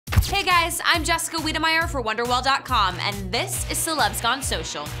Hey guys, I'm Jessica Wedemeyer for Wonderwall.com, and this is Celebs Gone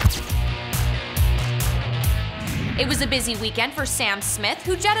Social. It was a busy weekend for Sam Smith,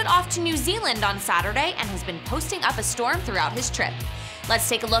 who jetted off to New Zealand on Saturday and has been posting up a storm throughout his trip. Let's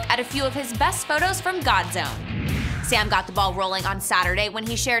take a look at a few of his best photos from God Zone. Sam got the ball rolling on Saturday when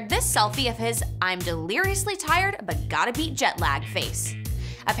he shared this selfie of his "I'm deliriously tired but gotta beat jet lag" face.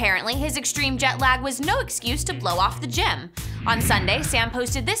 Apparently, his extreme jet lag was no excuse to blow off the gym. On Sunday, Sam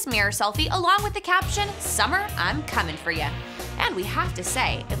posted this mirror selfie along with the caption, "Summer, I'm coming for ya." And we have to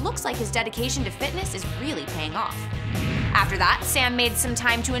say, it looks like his dedication to fitness is really paying off. After that, Sam made some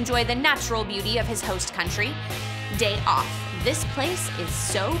time to enjoy the natural beauty of his host country. "Day off. This place is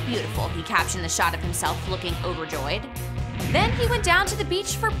so beautiful," he captioned the shot of himself looking overjoyed. Then he went down to the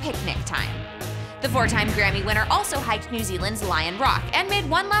beach for picnic time. The four-time Grammy winner also hiked New Zealand's Lion Rock and made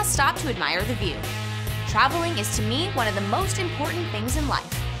one last stop to admire the view. "Traveling is to me one of the most important things in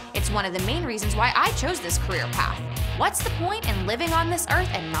life. It's one of the main reasons why I chose this career path. What's the point in living on this earth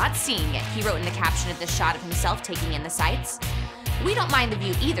and not seeing it?" he wrote in the caption of this shot of himself taking in the sights. "We don't mind the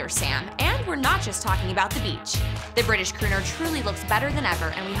view either, Sam, and we're not just talking about the beach. The British crooner truly looks better than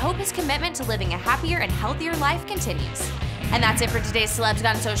ever, and we hope his commitment to living a happier and healthier life continues." And that's it for today's Celebs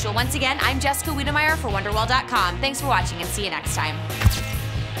Gone Social. Once again, I'm Jessica Wedemeyer for Wonderwall.com. Thanks for watching and see you next time.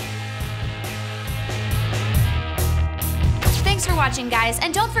 Thanks for watching, guys,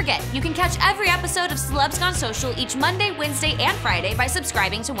 and don't forget, you can catch every episode of Celebs Gone Social each Monday, Wednesday, and Friday by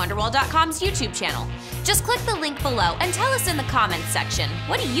subscribing to Wonderwall.com's YouTube channel. Just click the link below and tell us in the comments section,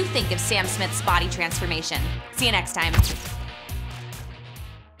 what do you think of Sam Smith's body transformation? See you next time.